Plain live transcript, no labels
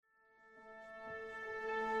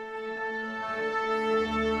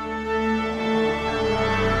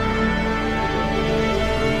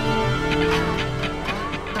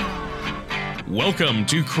Welcome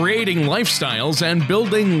to Creating Lifestyles and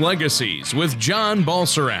Building Legacies with John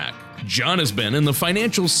Balserac. John has been in the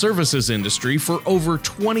financial services industry for over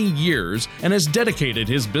 20 years and has dedicated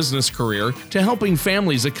his business career to helping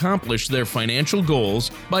families accomplish their financial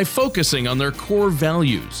goals by focusing on their core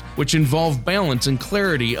values, which involve balance and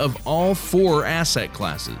clarity of all four asset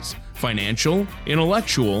classes: financial,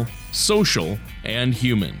 intellectual, social, and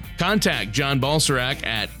human. Contact John Balserac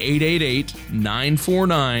at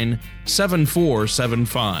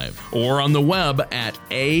 888-949-7475 or on the web at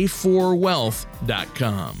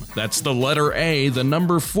a4wealth.com. That's the letter A, the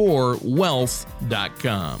number 4,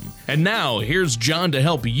 wealth.com. And now, here's John to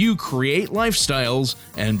help you create lifestyles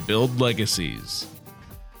and build legacies.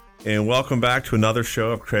 And welcome back to another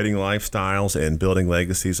show of Creating Lifestyles and Building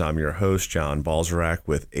Legacies. I'm your host, John Balserac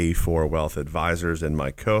with A4 Wealth Advisors, and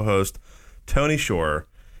my co-host, Tony Shore.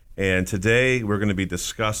 And today we're going to be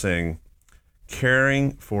discussing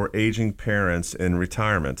caring for aging parents in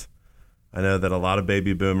retirement. I know that a lot of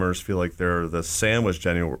baby boomers feel like they're the sandwich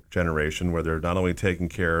generation, where they're not only taking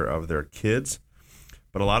care of their kids,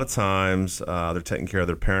 but a lot of times they're taking care of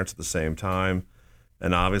their parents at the same time.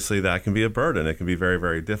 And obviously that can be a burden. It can be very,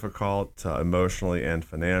 very difficult emotionally and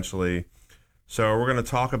financially. So we're going to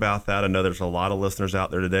talk about that. I know there's a lot of listeners out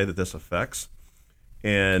there today that this affects.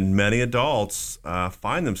 And many adults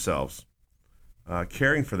find themselves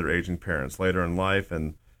caring for their aging parents later in life.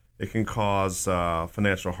 And it can cause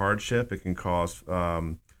financial hardship. It can cause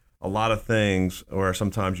a lot of things where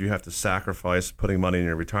sometimes you have to sacrifice putting money in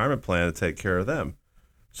your retirement plan to take care of them.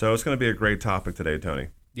 So it's going to be a great topic today, Tony.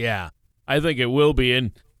 Yeah. I think it will be,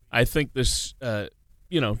 and I think this, our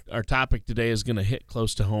topic today is going to hit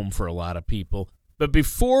close to home for a lot of people. But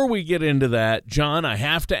before we get into that, John, I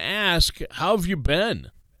have to ask, how have you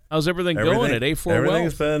been? How's everything going at A4 Wealth?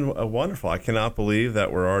 Everything's been wonderful. I cannot believe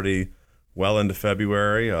that we're already well into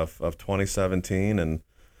February of 2017, and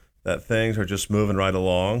that things are just moving right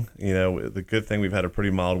along. You know, the good thing, we've had a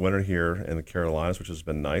pretty mild winter here in the Carolinas, which has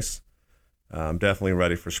been nice. I'm definitely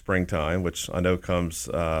ready for springtime, which I know comes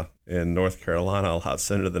in North Carolina a lot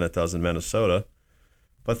sooner than it does in Minnesota.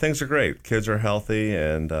 But things are great. Kids are healthy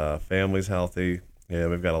and family's healthy. Yeah,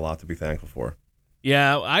 we've got a lot to be thankful for.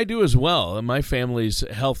 Yeah, I do as well. And my family's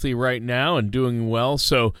healthy right now and doing well.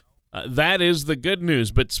 So that is the good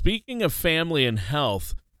news. But speaking of family and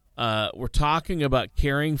health, we're talking about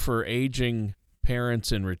caring for aging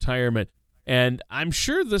parents in retirement. And I'm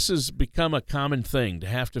sure this has become a common thing to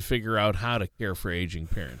have to figure out how to care for aging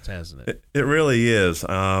parents, hasn't it? It really is.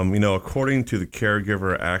 According to the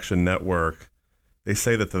Caregiver Action Network, they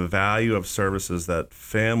say that the value of services that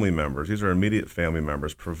family members, these are immediate family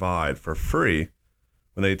members, provide for free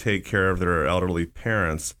when they take care of their elderly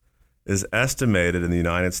parents is estimated in the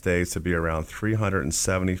United States to be around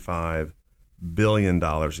 $375 billion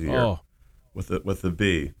a year, with the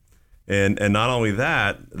B. And not only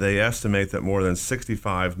that, they estimate that more than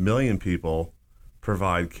 65 million people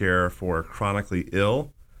provide care for a chronically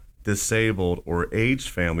ill, disabled, or aged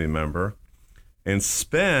family member and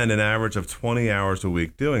spend an average of 20 hours a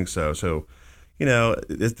week doing so. So,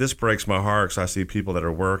 this breaks my heart because I see people that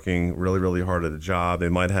are working really, really hard at a job. They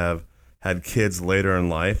might have had kids later in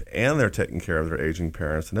life and they're taking care of their aging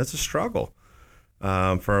parents. And it's a struggle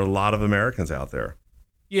for a lot of Americans out there.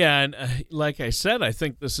 Yeah, and like I said, I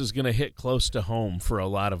think this is going to hit close to home for a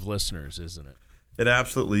lot of listeners, isn't it? It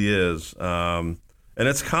absolutely is. And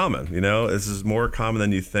it's common, this is more common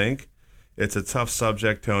than you think. It's a tough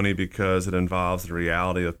subject, Tony, because it involves the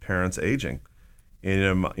reality of parents aging.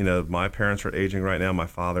 And, my parents are aging right now. My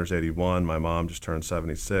father's 81. My mom just turned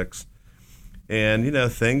 76. And,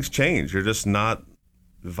 things change. You're just not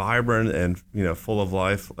vibrant and, full of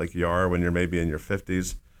life like you are when you're maybe in your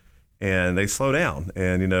 50s. And they slow down,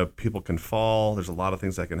 and, people can fall. There's a lot of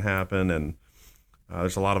things that can happen, and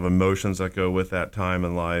there's a lot of emotions that go with that time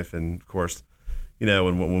in life. And, of course,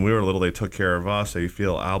 when we were little, they took care of us, so you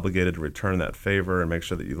feel obligated to return that favor and make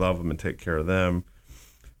sure that you love them and take care of them.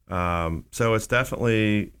 So it's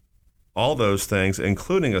definitely all those things,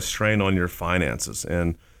 including a strain on your finances.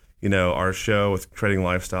 And, our show with Creating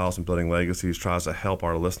Lifestyles and Building Legacies tries to help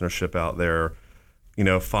our listenership out there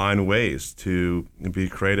find ways to be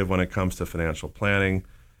creative when it comes to financial planning.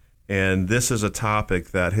 And this is a topic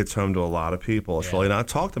that hits home to a lot of people. It's really not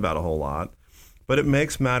talked about a whole lot, but it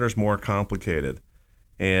makes matters more complicated.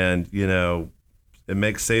 And, it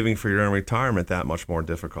makes saving for your own retirement that much more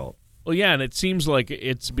difficult. Well, yeah, and it seems like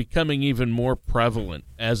it's becoming even more prevalent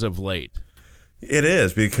as of late. It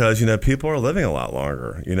is, because, people are living a lot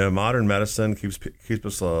longer. Modern medicine keeps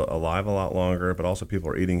us alive a lot longer, but also people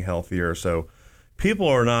are eating healthier. So people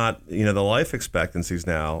are not, the life expectancies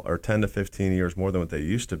now are 10 to 15 years more than what they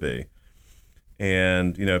used to be.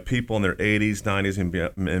 And, people in their 80s, 90s,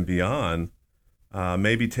 and beyond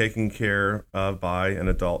may be taken care of by an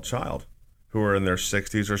adult child who are in their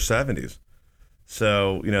 60s or 70s.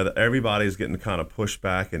 So, everybody's getting kind of pushed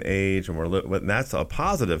back in age, and that's a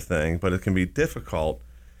positive thing, but it can be difficult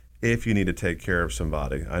if you need to take care of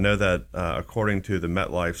somebody. I know that according to the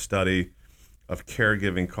MetLife study of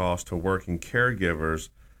caregiving costs to working caregivers,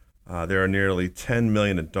 there are nearly 10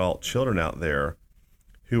 million adult children out there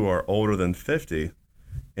who are older than 50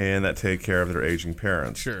 and that take care of their aging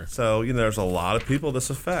parents. Sure. So, there's a lot of people this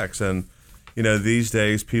affects. And, these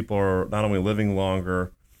days people are not only living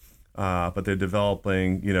longer, but they're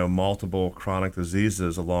developing, multiple chronic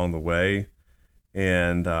diseases along the way.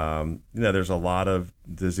 And, there's a lot of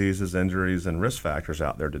diseases, injuries, and risk factors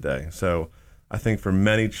out there today. So I think for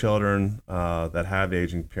many children that have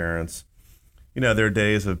aging parents, their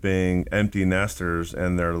days of being empty nesters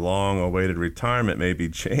and their long-awaited retirement may be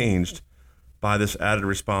changed by this added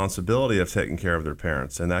responsibility of taking care of their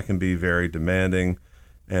parents. And that can be very demanding,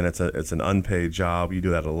 and it's an unpaid job. You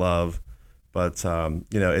do that out of love. But,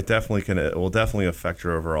 it will definitely affect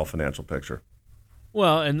your overall financial picture.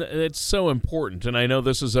 Well, and it's so important. And I know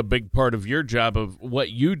this is a big part of your job of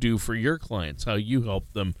what you do for your clients, how you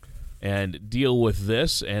help them and deal with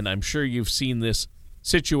this. And I'm sure you've seen this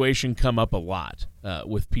situation come up a lot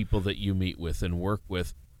with people that you meet with and work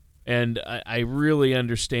with. And I really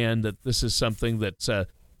understand that this is something that's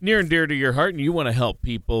near and dear to your heart, and you want to help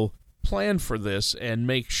people plan for this and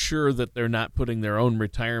make sure that they're not putting their own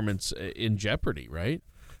retirements in jeopardy, right?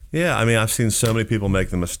 Yeah, I've seen so many people make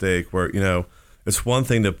the mistake where, it's one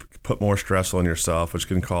thing to put more stress on yourself, which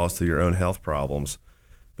can cause to your own health problems.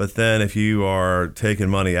 But then if you are taking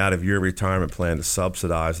money out of your retirement plan to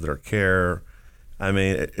subsidize their care,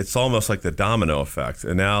 it's almost like the domino effect.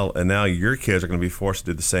 And now your kids are going to be forced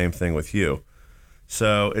to do the same thing with you.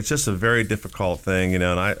 So it's just a very difficult thing, and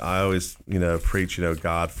I always, preach,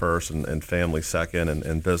 God first and family second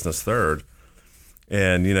and business third.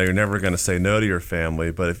 And, you're never going to say no to your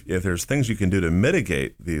family, but if there's things you can do to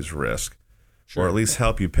mitigate these risks, sure, or at least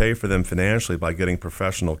help you pay for them financially by getting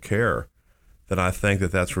professional care, then I think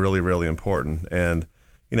that's really, really important. And,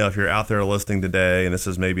 if you're out there listening today and this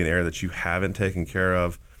is maybe an area that you haven't taken care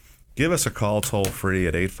of, give us a call toll free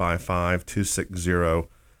at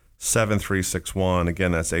 855-260-7361.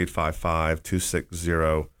 Again, that's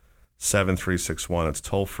 855-260-7361. It's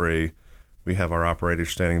toll free. We have our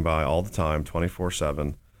operators standing by all the time,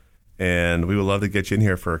 24/7. And we would love to get you in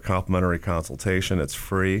here for a complimentary consultation. It's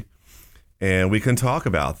free. And we can talk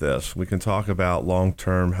about this. We can talk about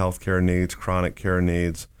long-term health care needs, chronic care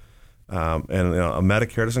needs.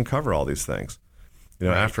 Medicare doesn't cover all these things.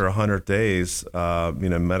 Right. After 100 days,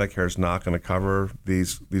 Medicare is not going to cover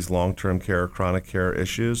these long-term care, chronic care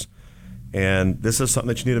issues. And this is something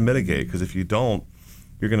that you need to mitigate, because if you don't,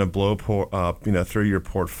 you're going to blow through your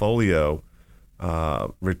portfolio,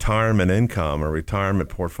 retirement income or retirement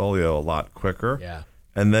portfolio a lot quicker. Yeah.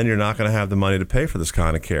 And then you're not going to have the money to pay for this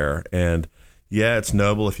kind of care. And yeah, it's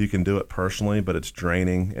noble if you can do it personally, but it's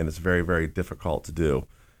draining and it's very, very difficult to do.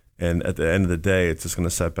 And at the end of the day, it's just going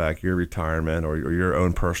to set back your retirement or your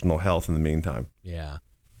own personal health in the meantime. Yeah.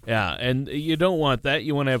 Yeah. And you don't want that.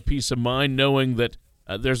 You want to have peace of mind knowing that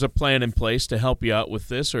there's a plan in place to help you out with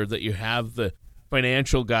this, or that you have the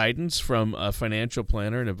financial guidance from a financial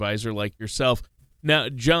planner, an advisor like yourself. Now,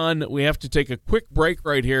 John, we have to take a quick break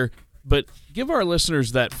right here, but give our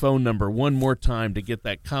listeners that phone number one more time to get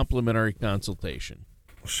that complimentary consultation.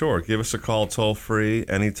 Sure. Give us a call toll free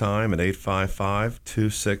anytime at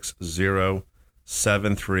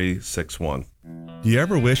 855-260-7361. Do you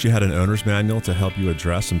ever wish you had an owner's manual to help you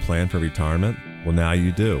address and plan for retirement? Well, now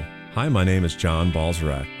you do. Hi, my name is John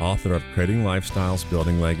Balzarak, author of Creating Lifestyles,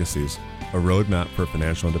 Building Legacies, a roadmap for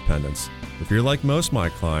financial independence. If you're like most of my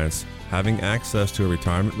clients, having access to a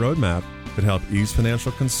retirement roadmap could help ease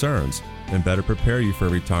financial concerns and better prepare you for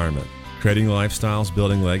retirement. Creating Lifestyles,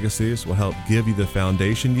 Building Legacies will help give you the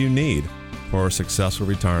foundation you need for a successful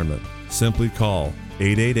retirement. Simply call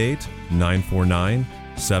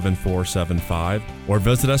 888-949-7475 or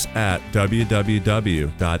visit us at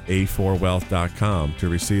www.a4wealth.com to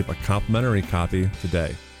receive a complimentary copy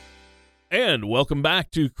today. And welcome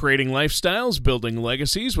back to Creating Lifestyles, Building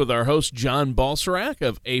Legacies with our host, John Balzarak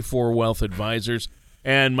of A4 Wealth Advisors,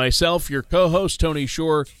 and myself, your co-host, Tony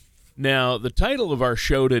Shore. Now, the title of our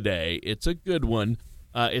show today, it's a good one.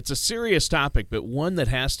 It's a serious topic, but one that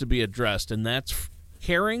has to be addressed, and that's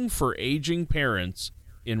caring for aging parents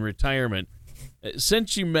in retirement.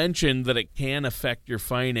 Since you mentioned that it can affect your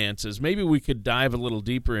finances, maybe we could dive a little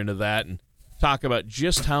deeper into that and talk about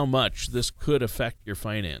just how much this could affect your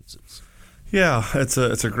finances. Yeah, it's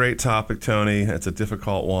a great topic, Tony. It's a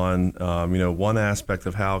difficult one. One aspect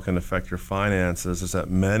of how it can affect your finances is that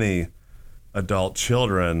many adult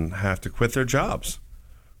children have to quit their jobs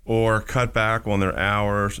or cut back on their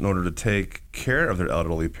hours in order to take care of their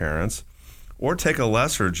elderly parents, or take a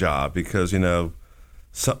lesser job because the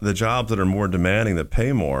jobs that are more demanding, that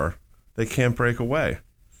pay more, they can't break away.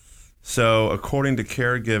 So, according to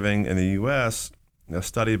caregiving in the U.S., a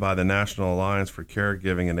study by the National Alliance for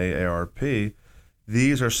Caregiving and AARP,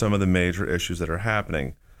 these are some of the major issues that are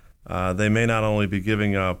happening. They may not only be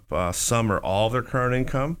giving up some or all of their current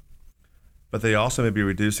income, but they also may be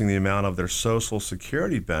reducing the amount of their Social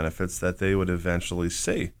Security benefits that they would eventually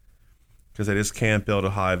see because they just can't build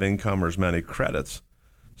a hive income or as many credits.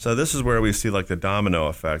 So this is where we see like the domino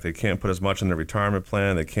effect. They can't put as much in their retirement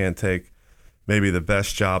plan. They can't take maybe the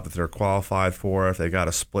best job that they're qualified for if they got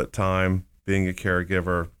to split time being a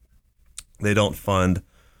caregiver. They don't fund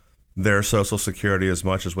their Social Security as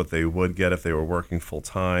much as what they would get if they were working full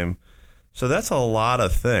time. So that's a lot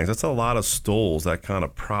of things. That's a lot of stools that kind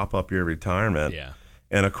of prop up your retirement. Yeah.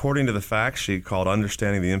 And according to the fact sheet called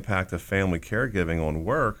Understanding the Impact of Family Caregiving on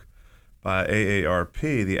Work by AARP,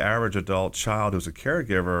 the average adult child who's a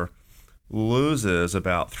caregiver loses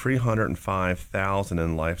about $305,000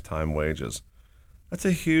 in lifetime wages. That's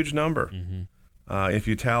a huge number. Mm-hmm. If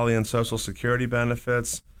you tally in Social Security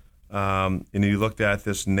benefits, and you looked at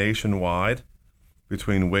this nationwide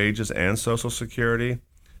between wages and Social Security,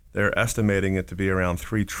 they're estimating it to be around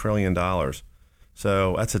 $3 trillion.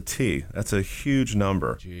 So that's a T. That's a huge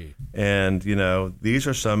number. Gee. And, these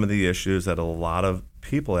are some of the issues that a lot of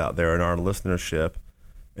people out there in our listenership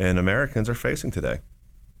and Americans are facing today.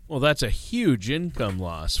 Well, that's a huge income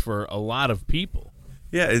loss for a lot of people.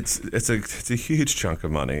 Yeah, it's a huge chunk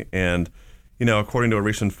of money. And, according to a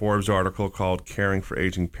recent Forbes article called Caring for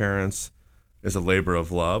Aging Parents is a Labor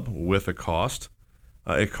of Love with a cost.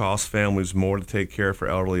 It costs families more to take care for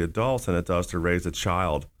elderly adults than it does to raise a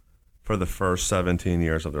child for the first 17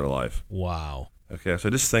 years of their life. Wow. Okay, so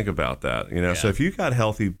just think about that. Yeah. So if you got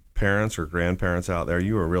healthy parents or grandparents out there,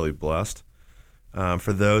 you are really blessed.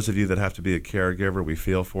 For those of you that have to be a caregiver, we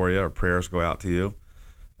feel for you. Our prayers go out to you.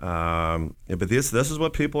 But this is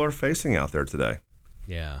what people are facing out there today.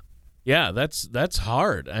 Yeah, that's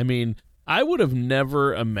hard. I mean, I would have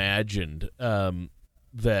never imagined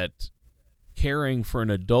that caring for an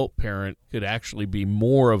adult parent could actually be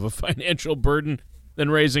more of a financial burden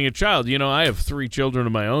than raising a child. I have 3 children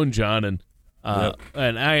of my own, John, and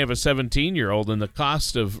I have a 17-year-old, and the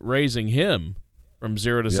cost of raising him from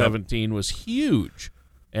 0 to 17 was huge.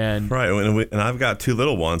 And right, and I've got 2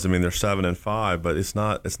 little ones. I mean, they're 7 and 5, but it's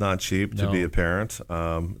not cheap to be a parent.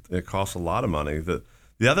 It costs a lot of money. The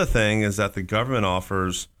other thing is that the government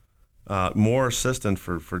offers more assistance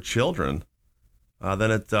for children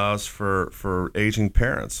than it does for aging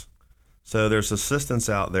parents. So there's assistance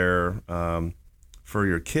out there for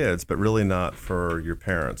your kids, but really not for your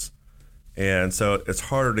parents. And so it's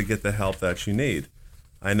harder to get the help that you need.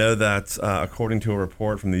 I know that according to a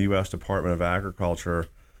report from the U.S. Department of Agriculture,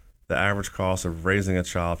 the average cost of raising a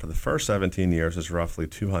child for the first 17 years is roughly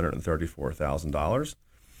 $234,000.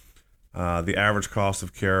 The average cost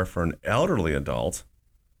of care for an elderly adult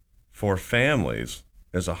for families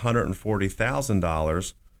is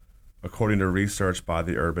 $140,000, according to research by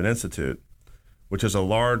the Urban Institute, which is a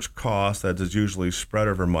large cost that is usually spread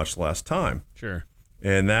over much less time. Sure.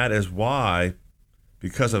 And that is why,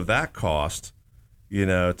 because of that cost,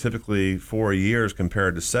 typically 4 years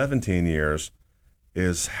compared to 17 years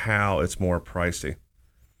is how it's more pricey.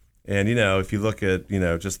 And, if you look at,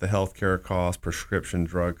 just the healthcare cost, prescription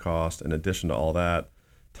drug cost, in addition to all that,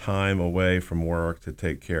 time away from work to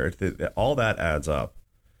take care, all that adds up.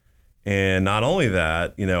 And not only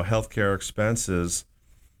that, healthcare expenses,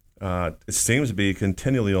 it seems to be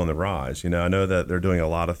continually on the rise. I know that they're doing a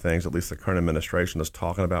lot of things, at least the current administration is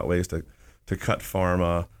talking about ways to cut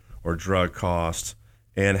pharma or drug costs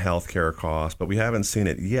and healthcare costs, but we haven't seen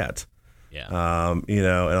it yet. Yeah. And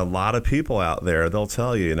a lot of people out there, they'll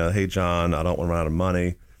tell you, hey, John, I don't want to run out of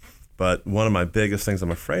money. But one of my biggest things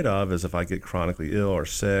I'm afraid of is if I get chronically ill or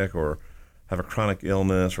sick or have a chronic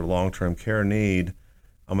illness or long-term care need,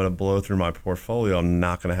 I'm going to blow through my portfolio. I'm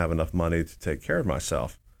not going to have enough money to take care of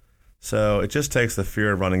myself. So it just takes the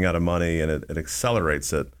fear of running out of money, and it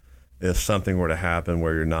accelerates it if something were to happen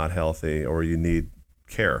where you're not healthy or you need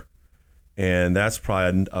care. And that's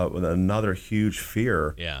probably another huge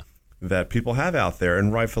fear that people have out there,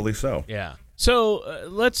 and rightfully so. Yeah. So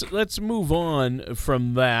let's move on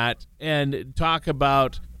from that and talk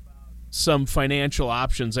about some financial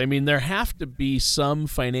options. I mean, there have to be some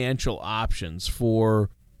financial options for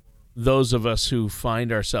those of us who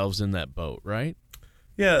find ourselves in that boat, right?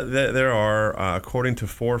 Yeah, there are, according to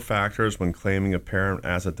 4 factors when claiming a parent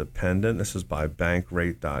as a dependent. This is by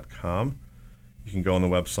bankrate.com. You can go on the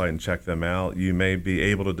website and check them out. You may be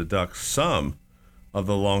able to deduct some of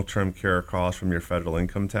the long-term care costs from your federal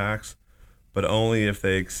income tax, but only if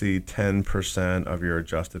they exceed 10% of your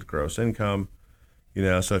adjusted gross income.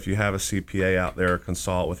 So if you have a CPA out there,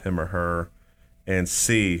 consult with him or her and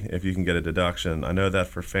see if you can get a deduction. I know that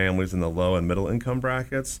for families in the low and middle income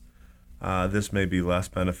brackets, this may be less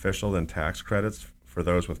beneficial than tax credits for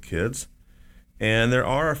those with kids. And there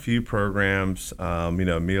are a few programs,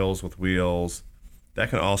 Meals with Wheels, that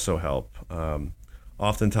can also help.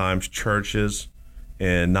 Oftentimes churches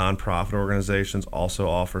and nonprofit organizations also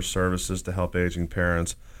offer services to help aging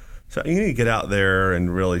parents. So you need to get out there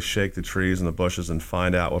and really shake the trees and the bushes and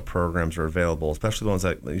find out what programs are available, especially the ones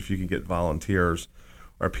that, if you can get volunteers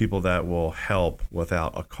or people that will help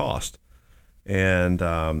without a cost. And,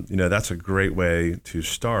 that's a great way to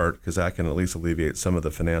start because that can at least alleviate some of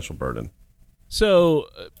the financial burden. So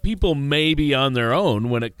people may be on their own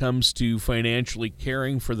when it comes to financially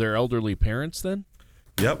caring for their elderly parents then?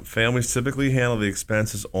 Yep. Families typically handle the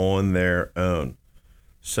expenses on their own.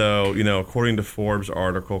 So, according to Forbes'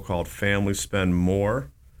 article called Families Spend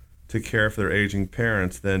More to Care for Their Aging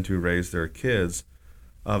Parents Than to Raise Their Kids,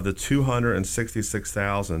 of the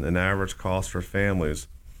 $266,000 in average cost for families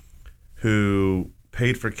who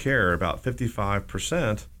paid for care, about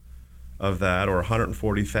 55% of that, or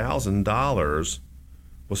 $140,000,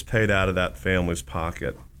 was paid out of that family's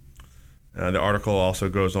pocket. The article also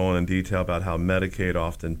goes on in detail about how Medicaid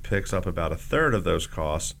often picks up about a third of those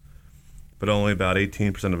costs, but only about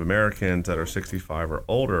 18% of Americans that are 65 or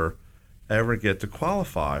older ever get to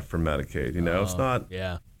qualify for Medicaid. It's not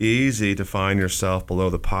easy to find yourself below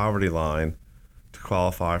the poverty line to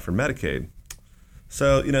qualify for Medicaid.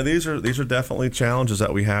 So, these are definitely challenges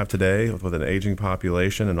that we have today with an aging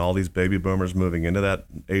population and all these baby boomers moving into that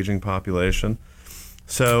aging population.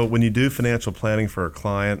 So when you do financial planning for a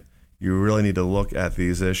client, you really need to look at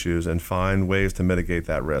these issues and find ways to mitigate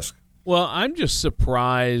that risk. Well, I'm just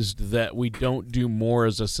surprised that we don't do more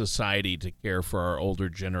as a society to care for our older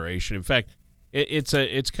generation. In fact,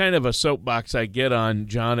 it's kind of a soapbox I get on,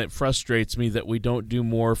 John. It frustrates me that we don't do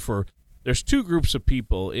more for. There's 2 groups of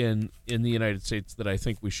people in the United States that I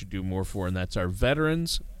think we should do more for, and that's our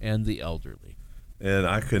veterans and the elderly. And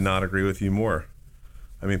I could not agree with you more.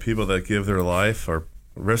 I mean, people that give their life or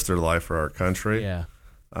risk their life for our country. Yeah.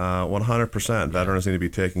 100%. Veterans need to be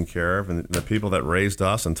taken care of, and the people that raised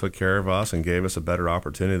us and took care of us and gave us a better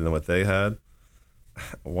opportunity than what they had,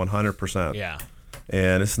 100%. Yeah.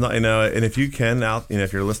 And it's not, and if you can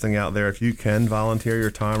if you're listening out there, if you can volunteer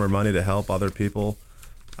your time or money to help other people,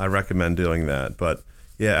 I recommend doing that. But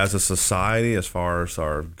yeah, as a society, as far as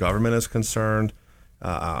our government is concerned,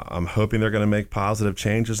 I'm hoping they're going to make positive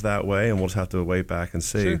changes that way, and we'll just have to wait back and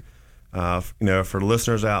see. Sure. For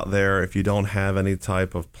listeners out there, if you don't have any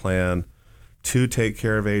type of plan to take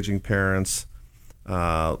care of aging parents,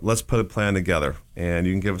 let's put a plan together. And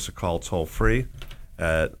you can give us a call toll free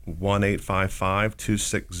at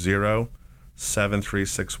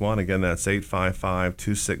 1-855-260-7361. Again, that's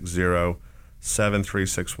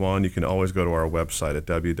 855-260-7361. You can always go to our website at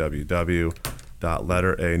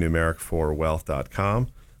www.letteranumericforwealth.com.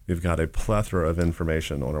 We've got a plethora of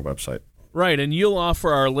information on our website. Right, and you'll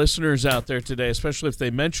offer our listeners out there today, especially if they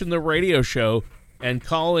mention the radio show, and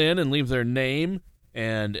call in and leave their name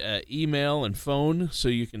and email and phone so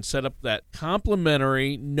you can set up that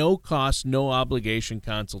complimentary, no-cost, no-obligation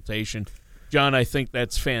consultation. John, I think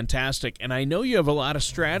that's fantastic, and I know you have a lot of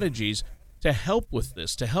strategies to help with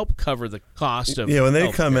this, to help cover the cost of when they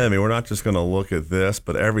healthcare. come in, we're not just going to look at this,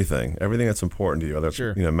 but everything that's important to you, whether it's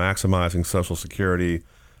Sure. Maximizing Social Security,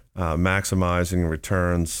 maximizing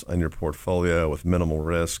returns on your portfolio with minimal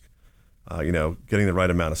risk, getting the right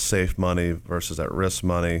amount of safe money versus at-risk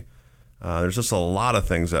money. There's just a lot of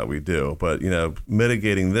things that we do, but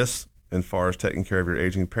mitigating this as far as taking care of your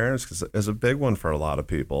aging parents is a big one for a lot of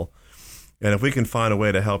people. And if we can find a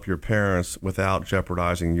way to help your parents without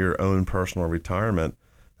jeopardizing your own personal retirement,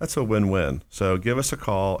 that's a win-win. So give us a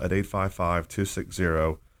call at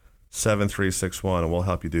 855-260-7361, and we'll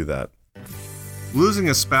help you do that. Losing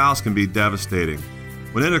a spouse can be devastating.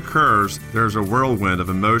 When it occurs, there's a whirlwind of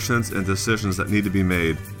emotions and decisions that need to be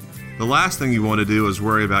made. The last thing you want to do is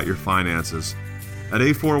worry about your finances. At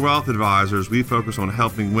A4 Wealth Advisors, we focus on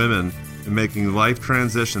helping women and making life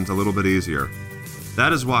transitions a little bit easier.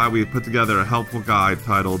 That is why we have put together a helpful guide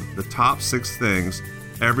titled The Top 6 Things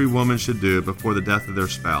Every Woman Should Do Before the Death of Their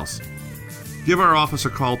Spouse. Give our office a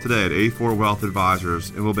call today at A4 Wealth Advisors,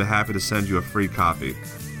 and we'll be happy to send you a free copy.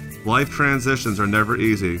 Life transitions are never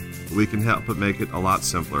easy, but we can help but make it a lot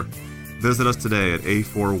simpler. Visit us today at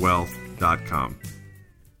a4wealth.com.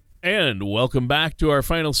 And welcome back to our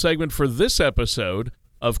final segment for this episode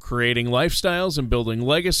of Creating Lifestyles and Building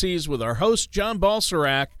Legacies with our host, John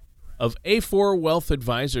Balserac of A4 Wealth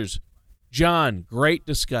Advisors. John, great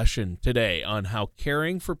discussion today on how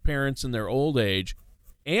caring for parents in their old age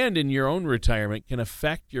and in your own retirement can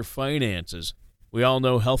affect your finances. We all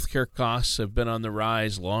know healthcare costs have been on the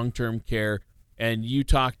rise, long-term care, and you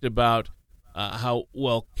talked about how,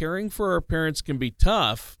 well, caring for our parents can be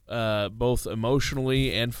tough, both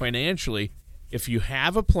emotionally and financially. If you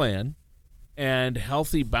have a plan and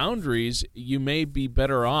healthy boundaries, you may be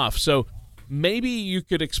better off. So maybe you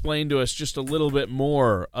could explain to us just a little bit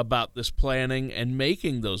more about this planning and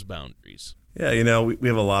making those boundaries. Yeah, we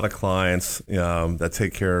have a lot of clients that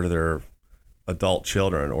take care of their adult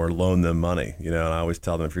children or loan them money, and I always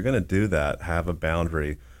tell them, if you're going to do that, have a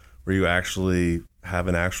boundary where you actually have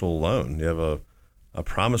an actual loan. You have a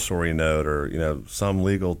promissory note or, some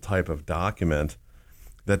legal type of document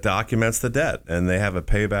that documents the debt, and they have a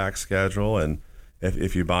payback schedule. And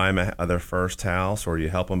if you buy them their first house or you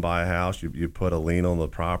help them buy a house, you put a lien on the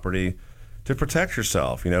property to protect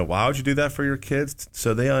yourself. Why would you do that for your kids?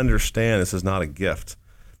 So they understand this is not a gift,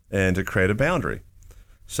 and to create a boundary.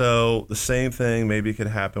 So the same thing maybe could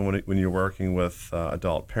happen when you're working with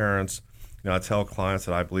adult parents. I tell clients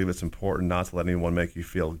that I believe it's important not to let anyone make you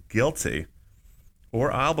feel guilty or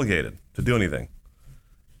obligated to do anything.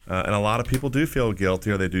 And a lot of people do feel guilty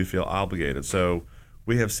or they do feel obligated. So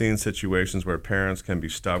we have seen situations where parents can be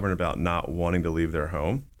stubborn about not wanting to leave their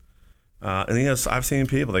home. And I've seen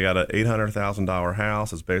people, they got an $800,000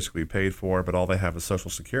 house, it's basically paid for, but all they have is Social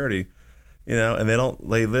Security. And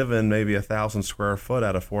they live in maybe 1,000 square foot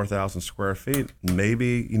out of 4,000 square feet.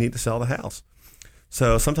 Maybe you need to sell the house.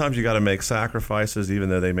 So sometimes you got to make sacrifices, even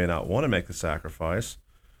though they may not want to make the sacrifice,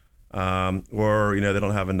 or they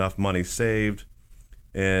don't have enough money saved,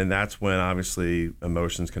 and that's when obviously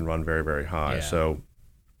emotions can run very, very high. Yeah. So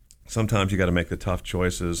sometimes you got to make the tough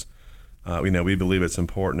choices. We believe it's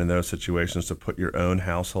important in those situations to put your own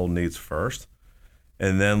household needs first,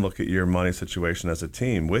 and then look at your money situation as a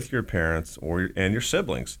team with your parents and your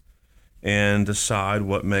siblings, and decide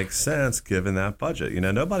what makes sense given that budget.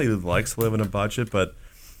 Nobody likes to live in a budget, but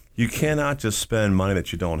you cannot just spend money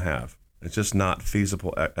that you don't have. It's just not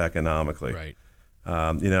feasible economically. Right.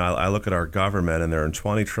 I look at our government, and they're in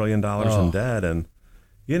 $20 trillion in debt, and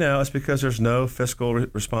it's because there's no fiscal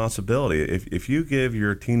responsibility. If you give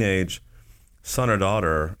your teenage son or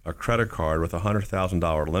daughter a credit card with a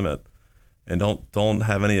 $100,000 limit and don't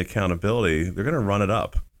have any accountability, they're going to run it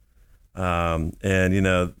up.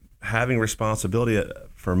 Having responsibility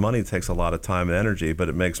for money takes a lot of time and energy, but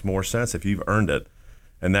it makes more sense if you've earned it,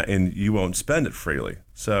 and you won't spend it freely.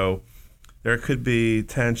 So there could be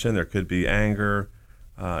tension, there could be anger,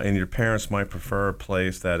 and your parents might prefer a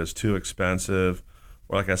place that is too expensive,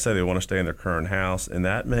 or like I said, they want to stay in their current house, and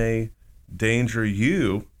that may danger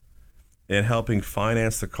you in helping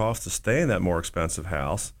finance the cost to stay in that more expensive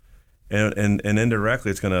house, and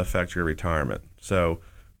indirectly it's going to affect your retirement. So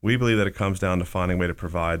we believe that it comes down to finding a way to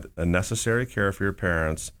provide a necessary care for your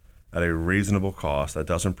parents at a reasonable cost that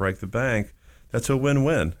doesn't break the bank. That's a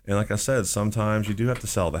win-win. And like I said, sometimes you do have to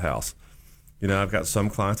sell the house. I've got some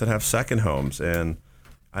clients that have second homes, and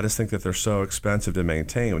I just think that they're so expensive to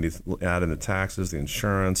maintain when you add in the taxes, the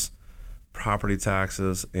insurance, property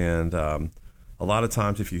taxes, and a lot of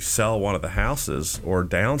times if you sell one of the houses or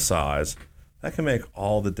downsize, that can make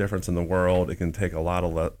all the difference in the world. It can take a lot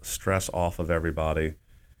of stress off of everybody.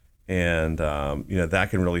 And, that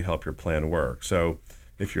can really help your plan work. So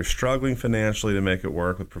if you're struggling financially to make it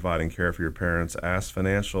work with providing care for your parents, ask for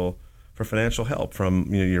financial help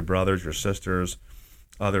from your brothers, your sisters,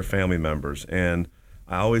 other family members. And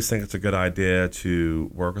I always think it's a good idea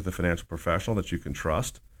to work with a financial professional that you can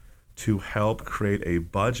trust to help create a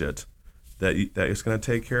budget that is going to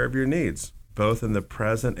take care of your needs, both in the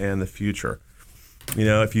present and the future.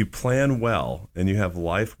 If you plan well and you have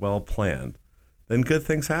life well planned, then good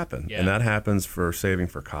things happen. Yeah. And that happens for saving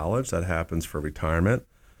for college, that happens for retirement,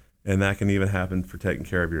 and that can even happen for taking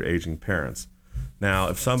care of your aging parents. Now,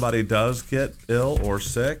 if somebody does get ill or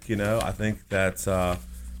sick, I think that's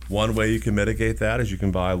one way you can mitigate that is you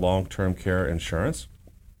can buy long-term care insurance.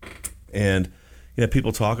 And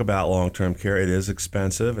people talk about long-term care. It is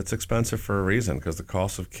expensive. It's expensive for a reason because the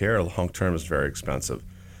cost of care long-term is very expensive.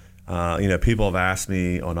 People have asked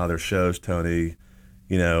me on other shows, Tony,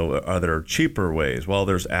 are there cheaper ways? Well,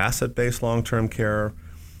 there's asset-based long-term care.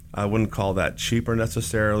 I wouldn't call that cheaper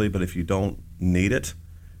necessarily, but if you don't need it,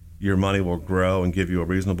 your money will grow and give you a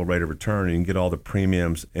reasonable rate of return. And you can get all the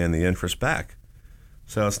premiums and the interest back.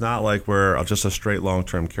 So it's not like we're just a straight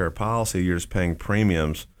long-term care policy. You're just paying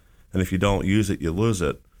premiums, and if you don't use it, you lose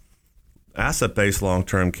it. Asset-based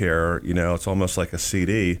long-term care, it's almost like a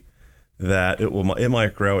CD that it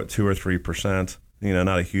might grow at 2 or 3%.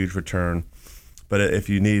 Not a huge return, but if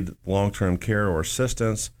you need long-term care or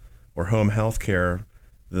assistance or home health care,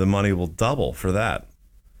 the money will double for that.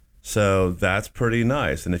 So that's pretty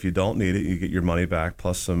nice. And if you don't need it, you get your money back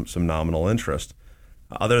plus some nominal interest.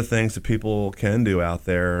 Other things that people can do out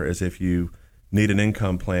there is if you need an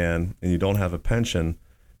income plan and you don't have a pension,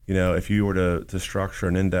 if you were to structure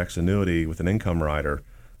an index annuity with an income rider,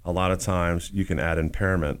 a lot of times you can add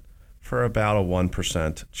impairment for about a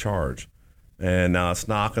 1% charge. And now it's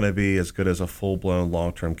not going to be as good as a full-blown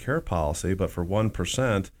long-term care policy, but for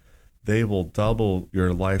 1%, they will double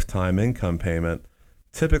your lifetime income payment,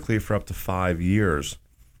 typically for up to 5 years,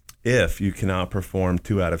 if you cannot perform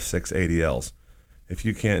 2 out of 6 ADLs. If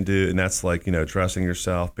you can't do, and that's like, dressing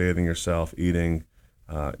yourself, bathing yourself, eating,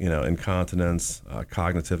 incontinence,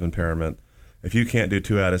 cognitive impairment. If you can't do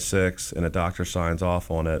 2 out of 6 and a doctor signs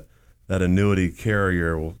off on it, that annuity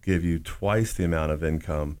carrier will give you twice the amount of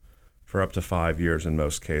income for up to 5 years in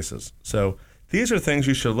most cases. So these are things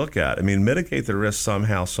you should look at. Mitigate the risk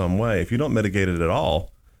somehow, some way. If you don't mitigate it at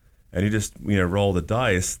all, and you just roll the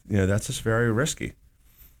dice, that's just very risky.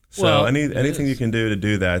 So anything you can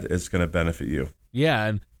do that is going to benefit you. Yeah,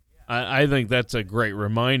 and I think that's a great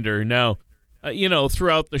reminder. Now,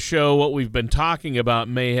 throughout the show, what we've been talking about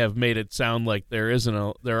may have made it sound like there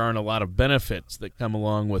aren't a lot of benefits that come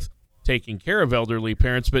along with taking care of elderly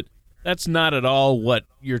parents, but that's not at all what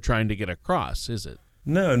you're trying to get across, is it?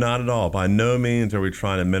 No, not at all. By no means are we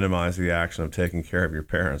trying to minimize the action of taking care of your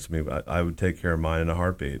parents. I would take care of mine in a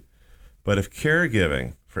heartbeat. But if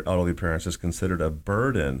caregiving for elderly parents is considered a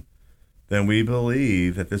burden, then we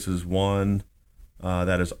believe that this is one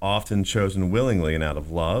that is often chosen willingly and out of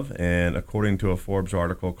love. And according to a Forbes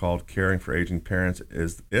article called Caring for Aging Parents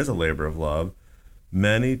is a Labor of Love,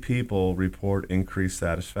 many people report increased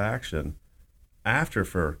satisfaction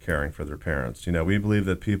for caring for their parents. We believe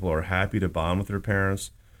that people are happy to bond with their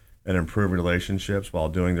parents and improve relationships while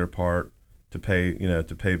doing their part to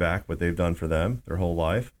pay back what they've done for them their whole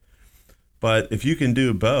life. But if you can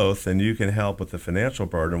do both, and you can help with the financial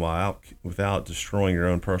burden without destroying your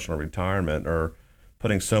own personal retirement or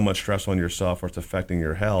putting so much stress on yourself or it's affecting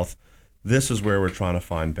your health, this is where we're trying to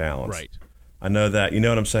find balance. Right. I know that, you know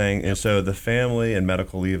what I'm saying? And so the Family and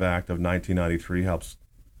Medical Leave Act of 1993 helps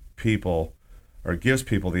people, or gives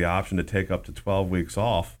people the option to take up to 12 weeks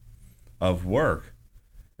off of work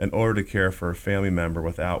in order to care for a family member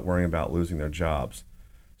without worrying about losing their jobs.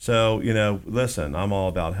 So, listen, I'm all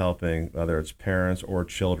about helping, whether it's parents or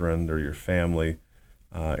children, they're your family,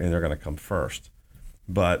 and they're going to come first.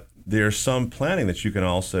 But there's some planning that you can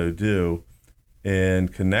also do in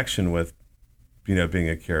connection with, being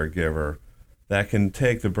a caregiver that can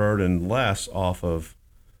take the burden less off of,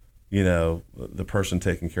 the person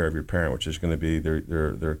taking care of your parent, which is going to be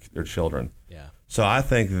their children. Yeah. So I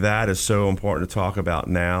think that is so important to talk about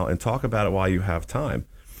now, and talk about it while you have time.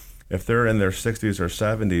 If they're in their 60s or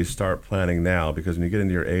 70s, start planning now, because when you get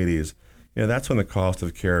into your 80s, that's when the cost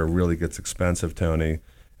of care really gets expensive, Tony,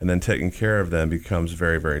 and then taking care of them becomes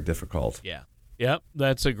very, very difficult. Yeah. Yep,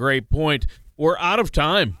 that's a great point. We're out of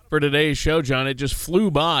time for today's show, John. It just flew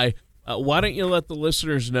by. Why don't you let the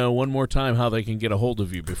listeners know one more time how they can get a hold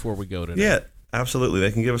of you before we go today? Yeah, absolutely.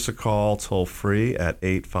 They can give us a call toll free at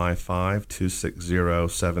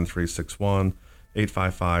 855-260-7361.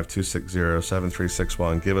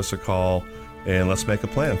 855-260-7361. Give us a call and let's make a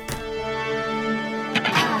plan.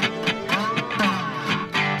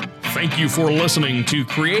 Thank you for listening to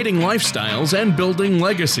Creating Lifestyles and Building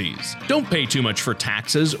Legacies. Don't pay too much for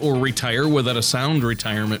taxes or retire without a sound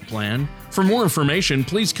retirement plan. For more information,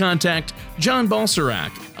 please contact John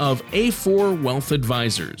Balserac of A4 Wealth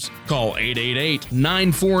Advisors. Call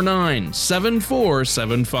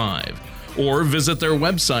 888-949-7475 or visit their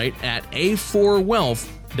website at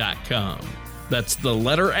a4wealth.com. That's the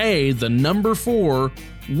letter A, the number 4,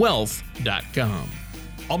 wealth.com.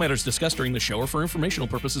 All matters discussed during the show are for informational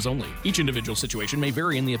purposes only. Each individual situation may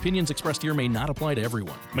vary, and the opinions expressed here may not apply to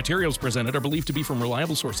everyone. Materials presented are believed to be from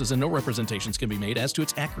reliable sources, and no representations can be made as to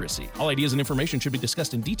its accuracy. All ideas and information should be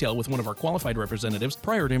discussed in detail with one of our qualified representatives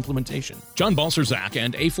prior to implementation. John Balserac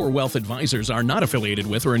and A4 Wealth Advisors are not affiliated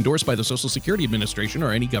with or endorsed by the Social Security Administration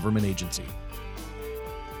or any government agency.